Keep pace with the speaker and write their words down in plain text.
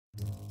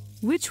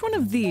Which one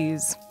of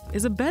these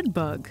is a bed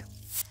bug?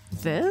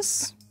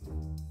 This?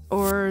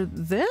 Or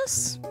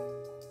this?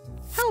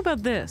 How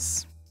about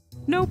this?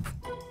 Nope,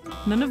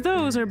 none of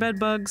those are bed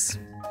bugs.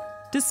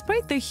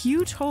 Despite the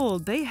huge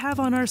hold they have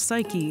on our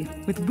psyche,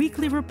 with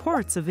weekly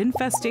reports of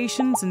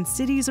infestations in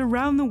cities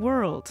around the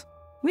world,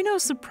 we know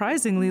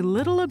surprisingly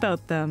little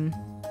about them.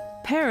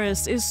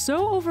 Paris is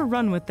so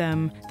overrun with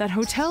them that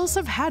hotels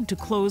have had to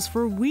close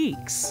for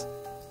weeks.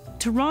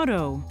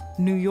 Toronto,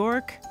 New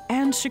York,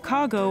 and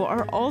Chicago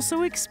are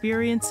also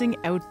experiencing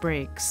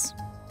outbreaks.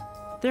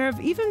 There have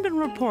even been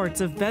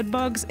reports of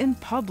bedbugs in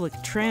public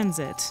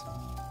transit.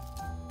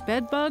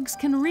 Bedbugs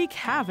can wreak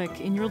havoc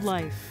in your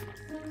life,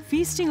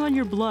 feasting on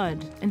your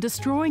blood and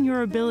destroying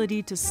your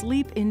ability to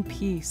sleep in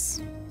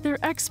peace. They're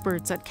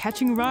experts at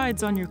catching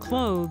rides on your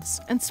clothes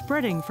and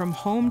spreading from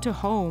home to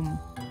home.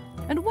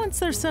 And once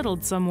they're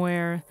settled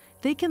somewhere,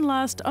 they can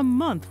last a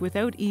month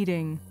without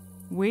eating,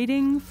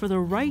 waiting for the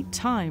right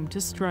time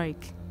to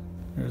strike.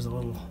 There's a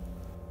little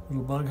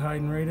bug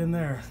hiding right in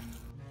there.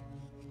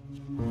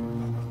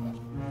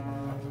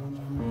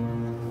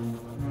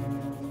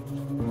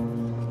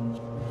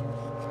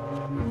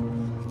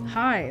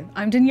 Hi,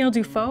 I'm Danielle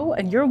Dufault,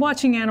 and you're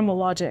watching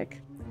Animalogic.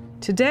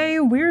 Today,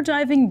 we're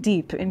diving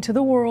deep into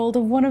the world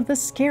of one of the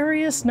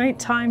scariest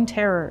nighttime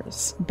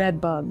terrors,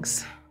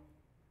 bedbugs.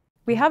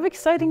 We have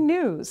exciting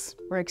news.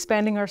 We're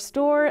expanding our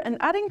store and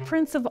adding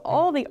prints of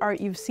all the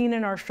art you've seen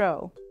in our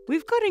show.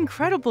 We've got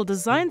incredible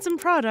designs and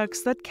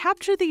products that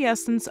capture the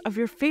essence of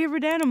your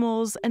favorite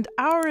animals and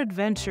our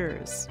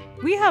adventures.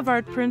 We have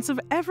art prints of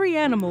every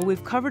animal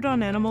we've covered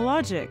on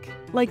Animalogic,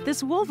 like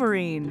this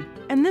wolverine,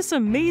 and this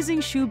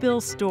amazing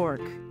shoebill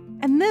stork,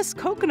 and this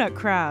coconut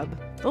crab,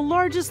 the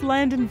largest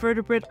land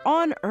invertebrate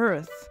on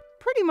Earth,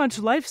 pretty much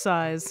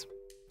life-size.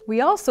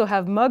 We also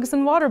have mugs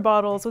and water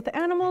bottles with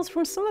animals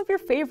from some of your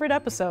favorite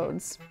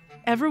episodes.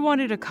 Ever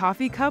wanted a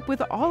coffee cup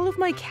with all of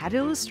my cat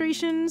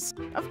illustrations?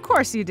 Of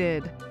course you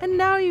did, and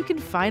now you can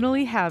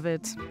finally have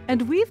it.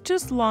 And we've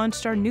just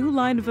launched our new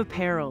line of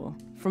apparel,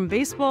 from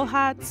baseball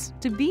hats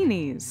to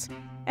beanies.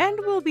 And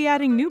we'll be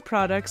adding new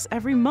products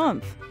every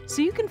month,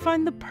 so you can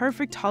find the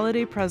perfect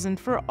holiday present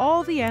for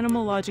all the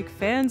Animalogic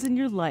fans in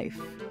your life.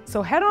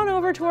 So head on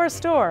over to our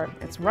store,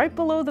 it's right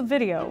below the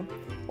video,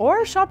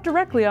 or shop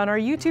directly on our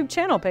YouTube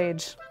channel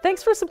page.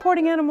 Thanks for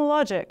supporting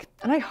Animalogic,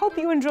 and I hope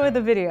you enjoy the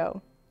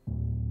video.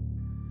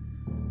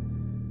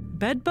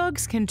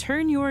 Bedbugs can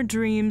turn your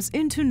dreams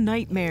into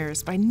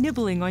nightmares by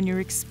nibbling on your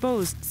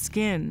exposed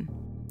skin.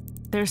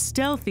 They're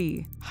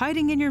stealthy,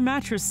 hiding in your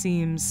mattress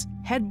seams,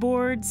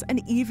 headboards,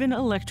 and even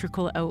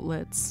electrical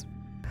outlets.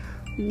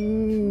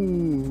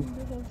 Ooh.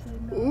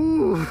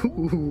 Ooh.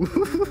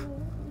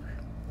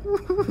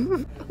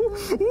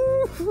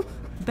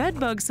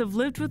 Bedbugs have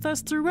lived with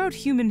us throughout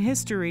human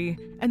history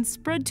and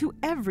spread to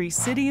every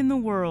city in the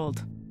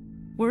world.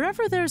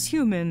 Wherever there's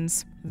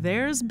humans,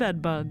 there's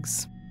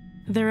bedbugs.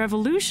 Their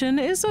evolution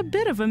is a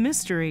bit of a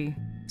mystery.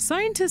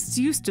 Scientists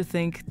used to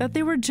think that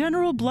they were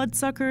general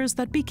bloodsuckers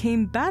that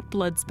became bat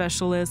blood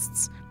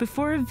specialists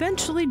before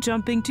eventually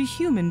jumping to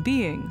human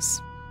beings.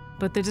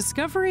 But the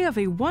discovery of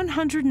a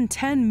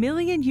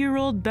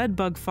 110-million-year-old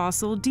bedbug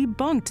fossil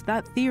debunked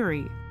that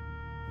theory.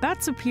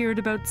 Bats appeared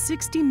about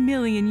 60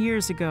 million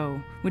years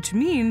ago, which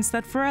means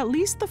that for at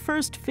least the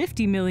first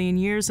 50 million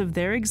years of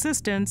their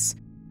existence,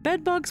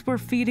 bedbugs were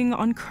feeding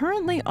on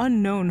currently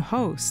unknown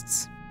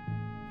hosts.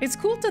 It's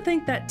cool to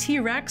think that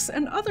T-Rex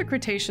and other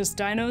Cretaceous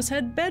dinos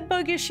had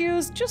bedbug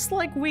issues just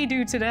like we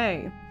do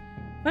today.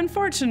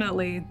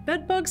 Unfortunately,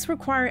 bedbugs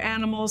require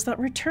animals that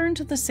return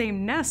to the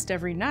same nest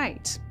every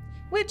night,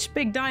 which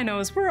big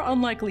dinos were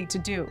unlikely to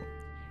do.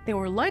 They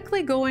were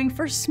likely going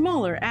for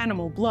smaller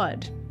animal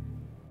blood.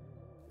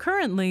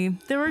 Currently,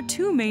 there are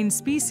two main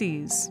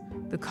species,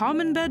 the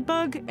common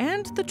bedbug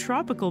and the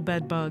tropical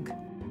bedbug.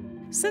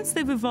 Since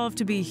they've evolved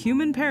to be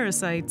human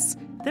parasites,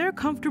 they're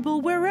comfortable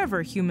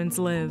wherever humans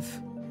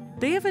live.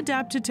 They have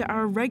adapted to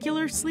our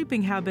regular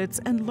sleeping habits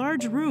and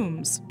large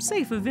rooms,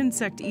 safe of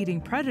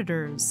insect-eating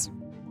predators.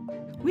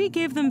 We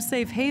gave them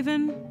safe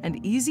haven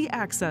and easy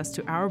access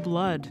to our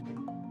blood.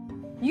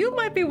 You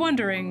might be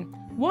wondering,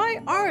 why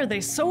are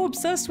they so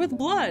obsessed with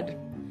blood?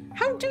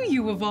 How do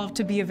you evolve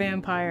to be a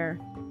vampire?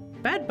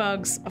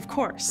 Bedbugs, of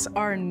course,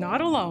 are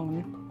not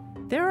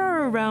alone. There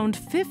are around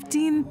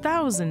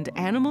 15,000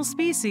 animal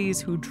species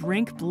who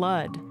drink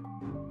blood,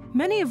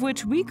 many of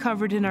which we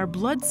covered in our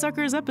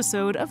Bloodsuckers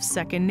episode of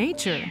Second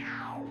Nature.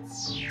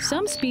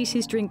 Some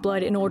species drink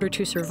blood in order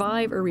to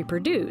survive or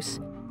reproduce.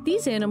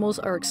 These animals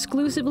are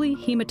exclusively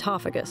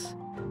hematophagous.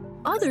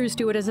 Others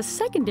do it as a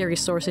secondary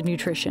source of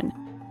nutrition.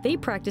 They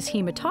practice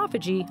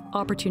hematophagy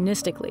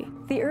opportunistically.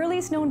 The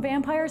earliest known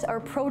vampires are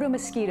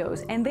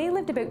proto-mosquitoes, and they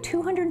lived about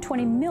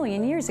 220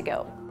 million years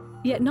ago.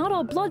 Yet not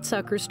all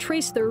bloodsuckers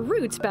trace their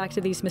roots back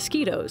to these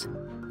mosquitoes.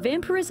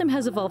 Vampirism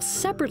has evolved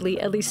separately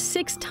at least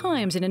 6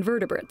 times in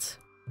invertebrates.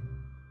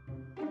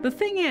 The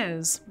thing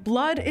is,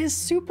 blood is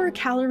super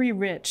calorie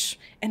rich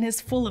and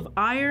is full of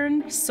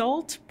iron,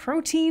 salt,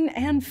 protein,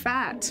 and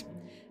fat.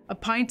 A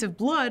pint of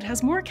blood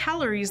has more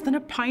calories than a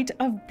pint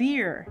of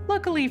beer.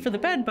 Luckily for the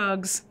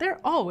bedbugs,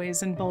 they're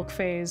always in bulk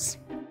phase.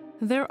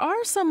 There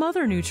are some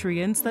other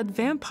nutrients that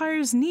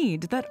vampires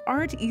need that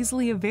aren't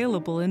easily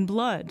available in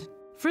blood.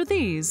 For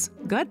these,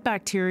 gut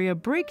bacteria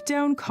break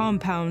down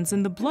compounds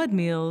in the blood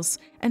meals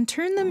and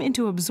turn them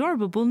into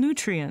absorbable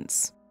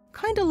nutrients.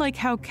 Kinda like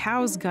how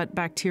cows' gut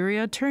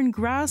bacteria turn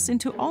grass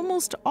into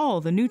almost all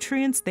the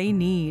nutrients they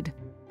need.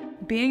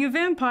 Being a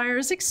vampire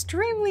is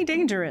extremely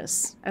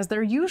dangerous, as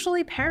they're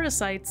usually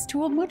parasites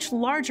to a much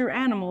larger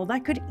animal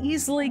that could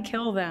easily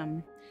kill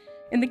them.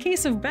 In the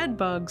case of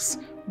bedbugs,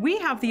 we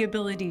have the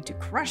ability to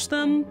crush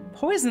them,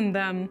 poison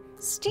them,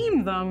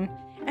 steam them,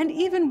 and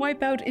even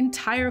wipe out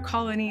entire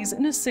colonies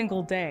in a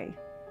single day.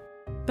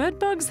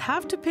 Bedbugs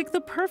have to pick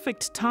the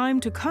perfect time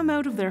to come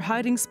out of their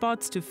hiding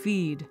spots to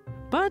feed.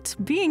 But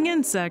being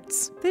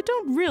insects, they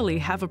don't really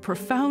have a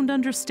profound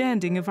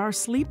understanding of our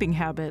sleeping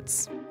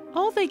habits.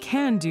 All they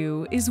can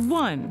do is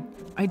 1.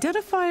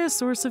 Identify a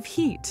source of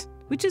heat,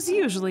 which is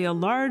usually a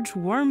large,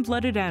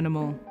 warm-blooded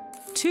animal.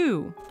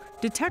 2.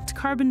 Detect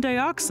carbon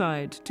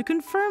dioxide to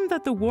confirm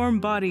that the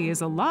warm body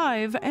is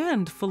alive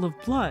and full of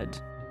blood.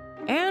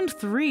 And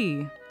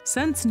 3.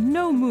 Sense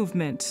no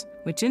movement,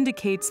 which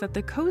indicates that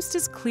the coast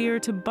is clear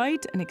to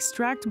bite and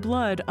extract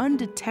blood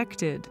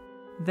undetected.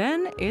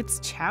 Then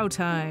it's chow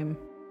time.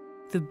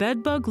 The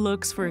bedbug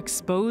looks for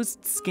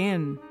exposed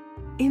skin,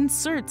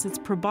 inserts its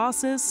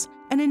proboscis,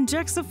 and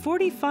injects a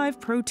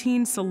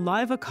 45-protein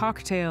saliva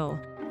cocktail,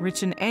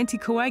 rich in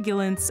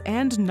anticoagulants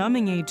and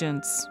numbing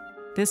agents.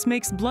 This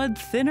makes blood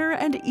thinner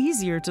and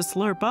easier to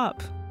slurp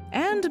up,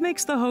 and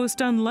makes the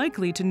host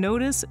unlikely to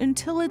notice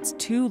until it's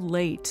too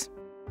late.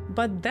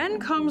 But then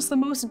comes the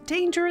most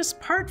dangerous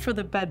part for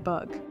the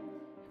bedbug.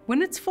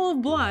 When it's full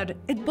of blood,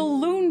 it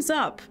balloons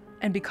up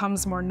and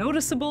becomes more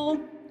noticeable,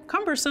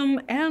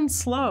 cumbersome, and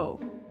slow.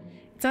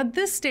 It's at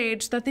this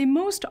stage that they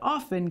most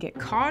often get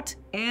caught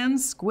and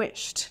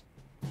squished.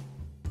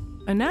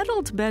 An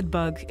adult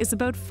bedbug is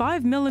about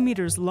 5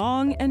 millimeters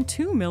long and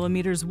 2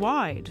 millimeters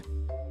wide.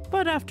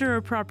 But after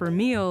a proper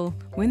meal,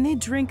 when they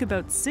drink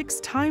about 6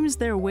 times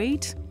their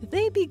weight,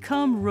 they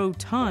become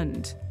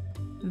rotund.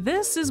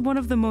 This is one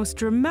of the most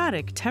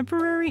dramatic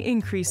temporary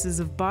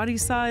increases of body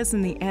size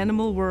in the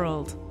animal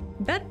world.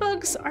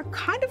 Bedbugs are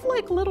kind of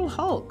like little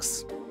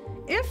hulks.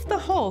 If the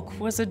Hulk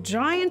was a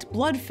giant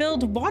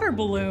blood-filled water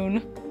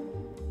balloon.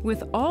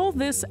 With all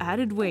this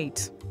added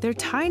weight, their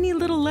tiny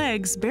little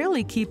legs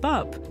barely keep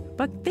up,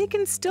 but they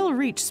can still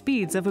reach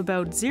speeds of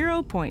about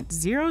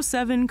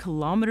 0.07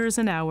 kilometers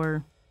an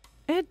hour.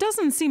 It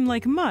doesn't seem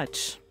like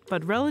much,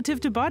 but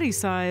relative to body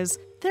size,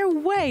 they're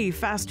way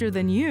faster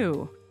than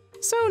you.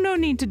 So no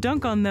need to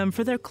dunk on them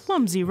for their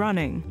clumsy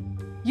running.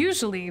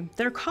 Usually,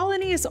 their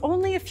colony is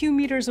only a few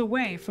meters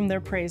away from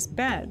their prey's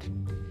bed.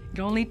 It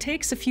only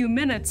takes a few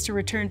minutes to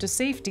return to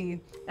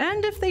safety,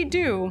 and if they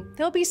do,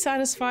 they'll be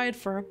satisfied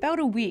for about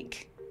a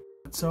week.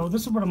 So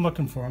this is what I'm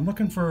looking for. I'm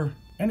looking for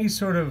any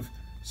sort of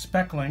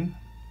speckling.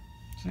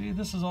 See,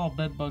 this is all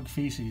bedbug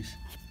feces.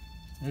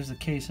 There's the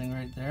casing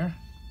right there.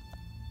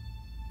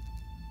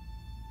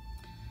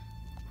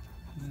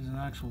 There's an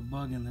actual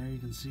bug in there, you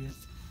can see it.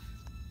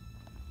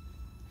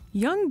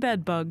 Young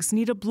bedbugs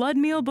need a blood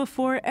meal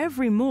before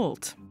every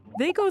molt.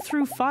 They go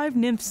through 5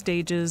 nymph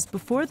stages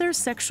before they're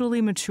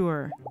sexually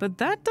mature, but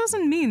that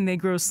doesn't mean they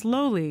grow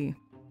slowly.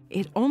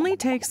 It only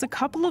takes a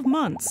couple of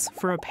months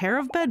for a pair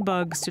of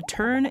bedbugs to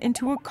turn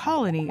into a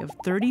colony of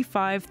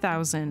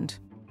 35,000.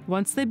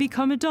 Once they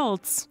become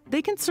adults,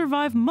 they can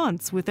survive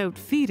months without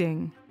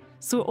feeding.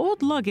 So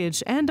old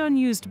luggage and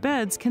unused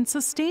beds can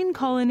sustain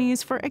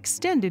colonies for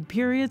extended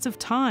periods of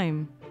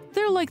time.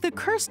 They're like the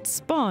cursed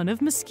spawn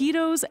of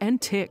mosquitoes and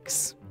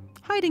ticks,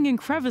 hiding in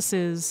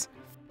crevices,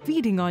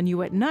 feeding on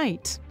you at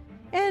night,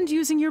 and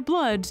using your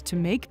blood to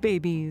make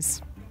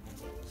babies.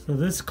 So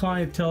this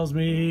client tells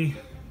me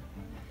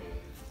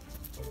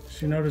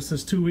she noticed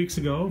this 2 weeks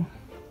ago.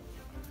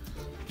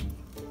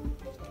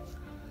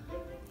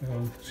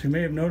 She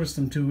may have noticed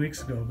them 2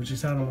 weeks ago, but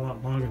she's had them a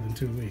lot longer than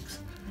 2 weeks.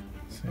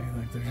 See,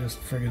 like they're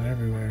just friggin'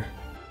 everywhere.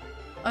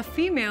 A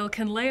female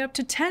can lay up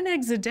to 10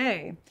 eggs a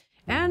day,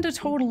 and a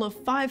total of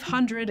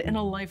 500 in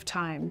a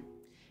lifetime.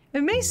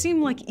 It may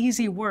seem like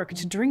easy work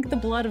to drink the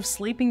blood of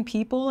sleeping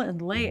people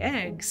and lay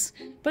eggs,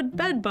 but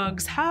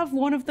bedbugs have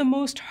one of the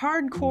most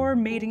hardcore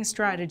mating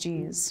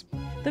strategies,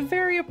 the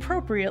very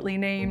appropriately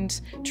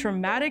named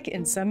traumatic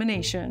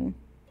insemination.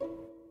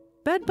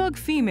 Bedbug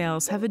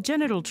females have a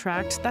genital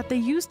tract that they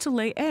use to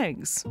lay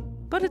eggs,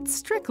 but it's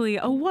strictly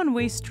a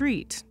one-way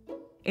street.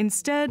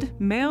 Instead,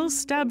 males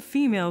stab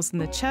females in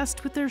the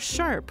chest with their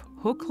sharp,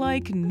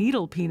 hook-like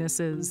needle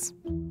penises.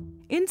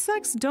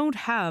 Insects don't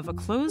have a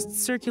closed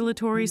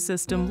circulatory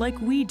system like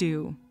we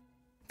do.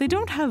 They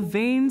don't have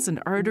veins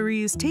and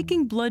arteries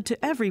taking blood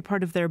to every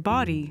part of their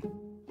body.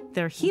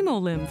 Their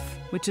hemolymph,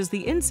 which is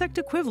the insect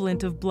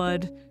equivalent of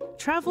blood,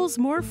 travels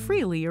more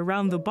freely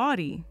around the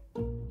body.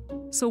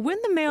 So when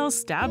the male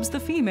stabs the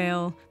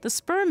female, the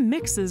sperm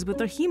mixes with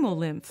the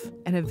hemolymph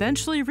and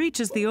eventually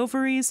reaches the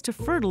ovaries to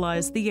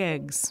fertilize the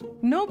eggs.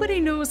 Nobody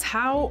knows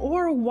how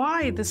or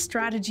why this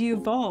strategy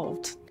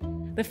evolved.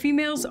 The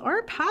females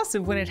are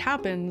passive when it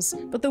happens,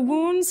 but the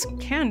wounds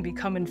can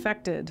become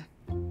infected.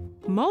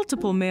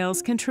 Multiple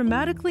males can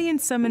traumatically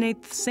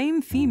inseminate the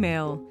same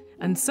female,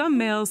 and some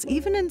males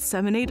even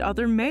inseminate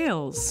other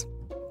males.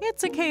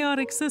 It's a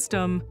chaotic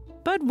system,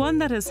 but one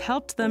that has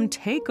helped them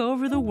take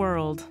over the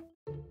world.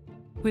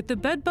 With the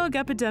bedbug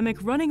epidemic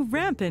running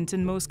rampant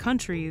in most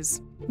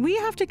countries, we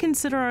have to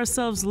consider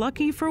ourselves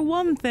lucky for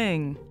one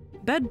thing.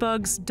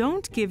 Bedbugs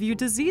don't give you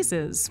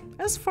diseases,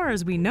 as far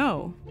as we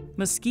know.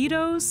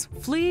 Mosquitoes,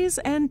 fleas,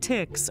 and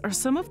ticks are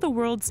some of the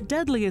world's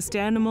deadliest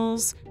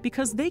animals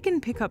because they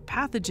can pick up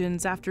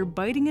pathogens after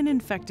biting an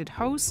infected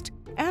host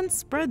and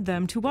spread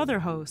them to other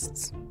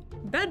hosts.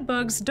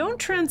 Bedbugs don't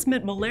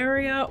transmit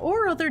malaria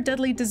or other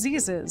deadly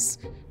diseases,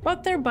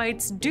 but their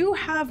bites do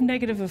have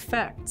negative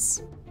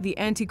effects. The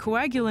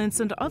anticoagulants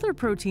and other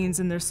proteins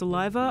in their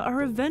saliva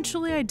are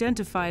eventually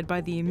identified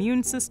by the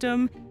immune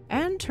system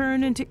and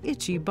turn into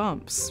itchy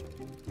bumps.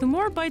 The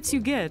more bites you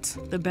get,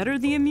 the better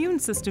the immune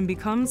system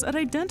becomes at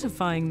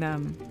identifying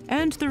them,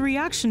 and the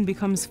reaction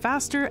becomes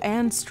faster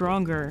and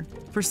stronger.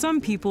 For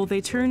some people,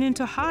 they turn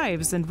into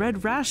hives and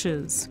red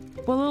rashes,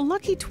 while a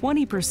lucky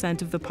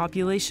 20% of the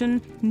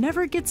population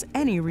never gets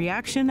any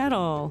reaction at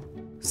all.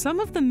 Some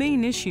of the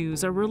main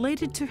issues are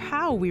related to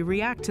how we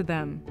react to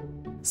them.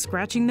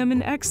 Scratching them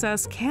in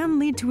excess can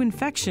lead to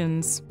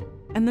infections,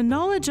 and the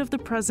knowledge of the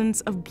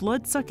presence of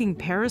blood-sucking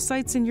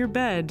parasites in your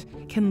bed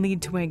can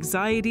lead to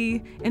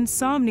anxiety,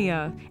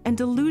 insomnia, and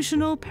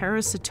delusional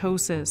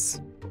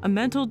parasitosis, a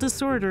mental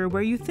disorder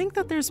where you think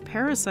that there's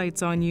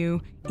parasites on you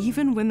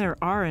even when there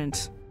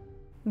aren't.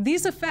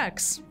 These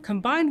effects,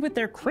 combined with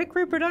their quick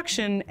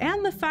reproduction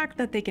and the fact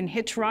that they can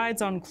hitch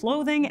rides on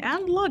clothing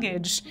and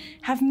luggage,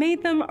 have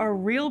made them a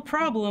real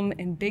problem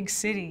in big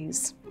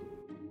cities.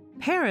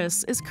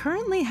 Paris is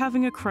currently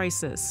having a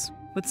crisis,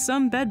 with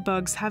some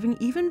bedbugs having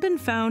even been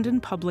found in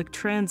public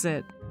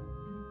transit.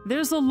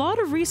 There's a lot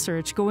of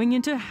research going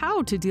into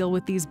how to deal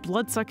with these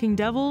blood-sucking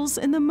devils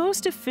in the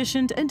most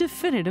efficient and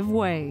definitive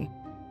way.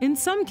 In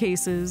some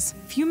cases,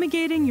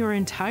 fumigating your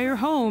entire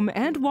home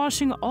and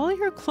washing all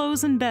your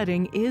clothes and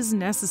bedding is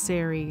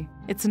necessary.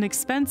 It's an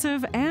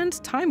expensive and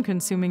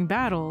time-consuming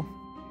battle.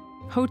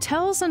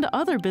 Hotels and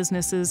other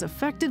businesses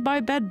affected by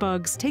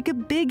bedbugs take a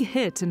big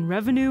hit in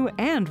revenue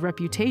and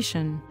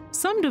reputation.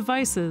 Some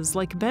devices,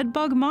 like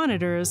bedbug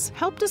monitors,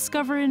 help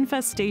discover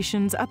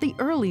infestations at the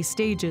early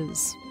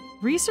stages.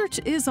 Research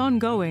is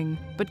ongoing,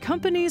 but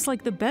companies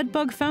like the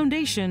Bedbug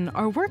Foundation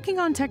are working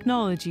on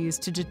technologies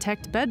to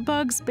detect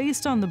bedbugs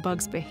based on the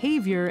bug's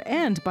behavior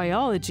and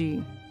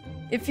biology.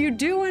 If you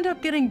do end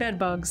up getting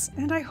bedbugs,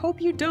 and I hope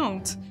you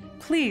don't,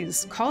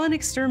 please call an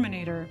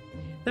exterminator.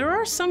 There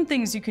are some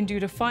things you can do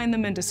to find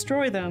them and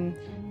destroy them,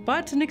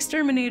 but an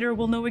exterminator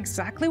will know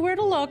exactly where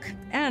to look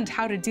and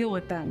how to deal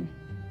with them.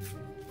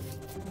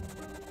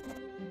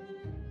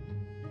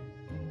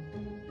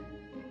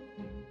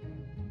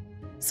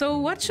 So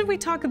what should we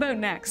talk about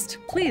next?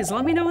 Please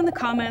let me know in the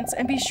comments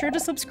and be sure to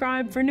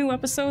subscribe for new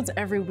episodes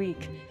every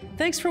week.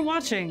 Thanks for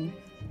watching.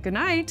 Good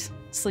night,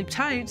 sleep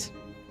tight,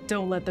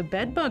 don't let the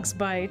bedbugs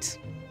bite.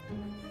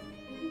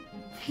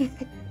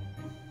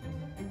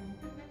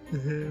 Hell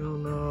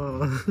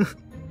no.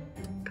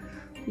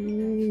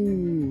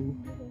 Ooh.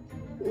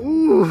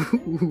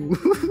 Ooh.